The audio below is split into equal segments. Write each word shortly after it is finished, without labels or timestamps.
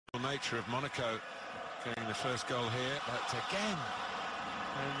nature of Monaco getting the first goal here, but again,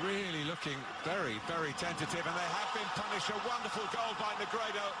 they're really looking very, very tentative, and they have been punished. A wonderful goal by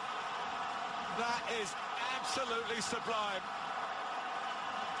Negredo. That is absolutely sublime.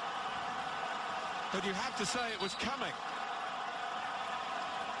 But you have to say it was coming.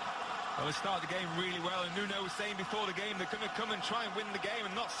 Well, they started the game really well, and Nuno was saying before the game they're going to come and try and win the game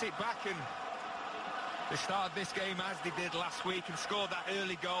and not sit back, and they started this game as they did last week and scored that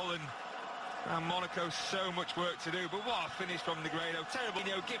early goal, and Monaco, so much work to do. But what a finish from Negredo. Terrible,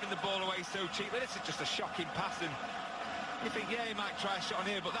 giving the ball away so cheap. But this is just a shocking pass, and you think, yeah, he might try a shot on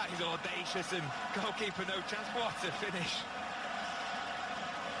here, but that is audacious, and goalkeeper no chance. What a finish.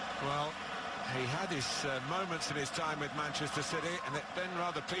 Well, he had his moments in his time with Manchester City, and it then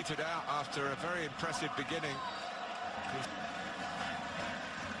rather petered out after a very impressive beginning.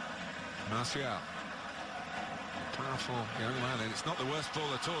 Martial. Powerful young man, and it's not the worst ball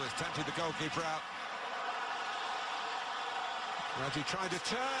at all. It's tempted the goalkeeper out. Reggie tried to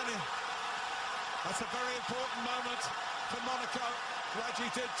turn. That's a very important moment for Monaco.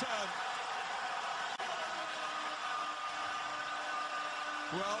 Reggie did turn.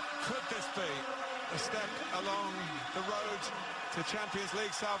 Well, could this be a step along the road to Champions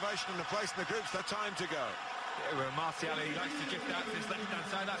League salvation and a place in the groups? There's time to go. Yeah, well, Martial, he likes to drift out to his left-hand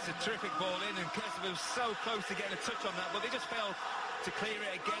side. That's a terrific ball in, and Kosovo was so close to getting a touch on that, but they just failed to clear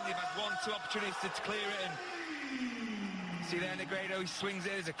it again. They've had 1-2 opportunities to clear it, and see there, Negredo, he swings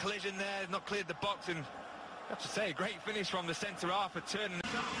it. There's a collision there, not cleared the box, and I have to say, a great finish from the centre-half for turning.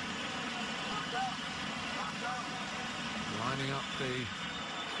 Lining up the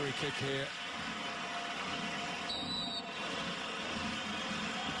free kick here.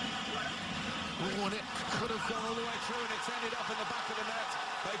 Oh, and it could have gone all the way through, and it's ended up in the back of the net.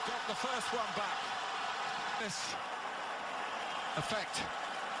 They've got the first one back. This effect.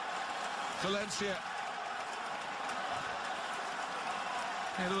 Valencia.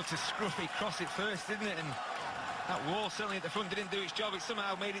 Yeah, it looked a scruffy cross at first, didn't it? And that wall certainly at the front didn't do its job. It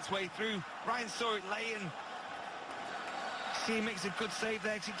somehow made its way through. Ryan saw it lay, and see, he makes a good save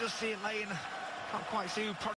there, because he does see it lay, and can't quite see who